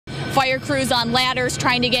Fire crews on ladders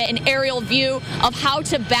trying to get an aerial view of how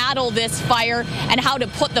to battle this fire and how to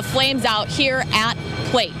put the flames out here at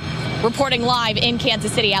Plate. Reporting live in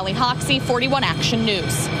Kansas City, Allie Hoxie, 41 Action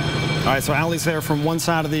News. All right, so Allie's there from one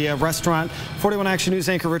side of the restaurant. 41 Action News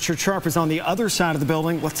anchor Richard Sharp is on the other side of the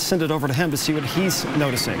building. Let's send it over to him to see what he's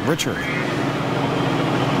noticing. Richard.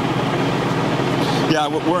 Yeah,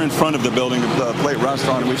 we're in front of the building, the Plate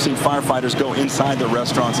restaurant, and we've seen firefighters go inside the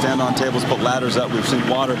restaurant, stand on tables, put ladders up. We've seen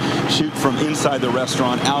water shoot from inside the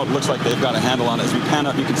restaurant out. Looks like they've got a handle on it. As we pan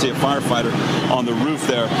up, you can see a firefighter on the roof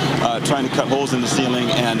there trying to cut holes in the ceiling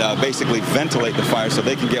and basically ventilate the fire so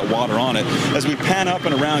they can get water on it. As we pan up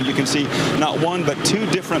and around, you can see not one but two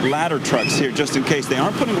different ladder trucks here just in case. They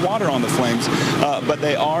aren't putting water on the flames, but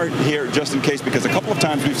they are here just in case, because a couple of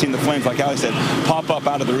times we've seen the flames, like Allie said, pop up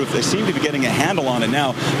out of the roof. They seem to be getting a handle on it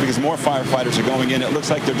now because more firefighters are going in. It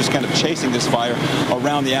looks like they're just kind of chasing this fire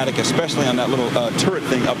around the attic, especially on that little turret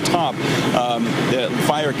thing up top. The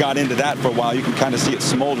fire got into that for a while. You can kind of see it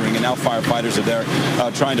smoldering, and now firefighters are there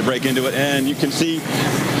trying to break into it. And you can see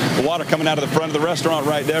the water coming out of the front of the restaurant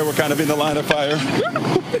right there. We're kind of in the line of fire.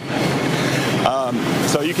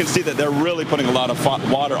 So you can see that they're really putting a lot of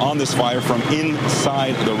water on this fire from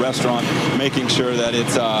inside the restaurant, making sure that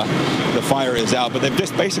it's the fire is out. But they've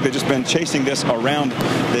just basically just been chasing this around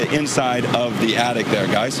the inside of the attic there,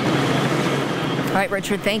 guys. All right,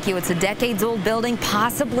 Richard, thank you. It's a decades-old building,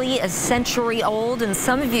 possibly a century old, and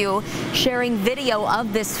some of you sharing video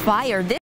of this fire.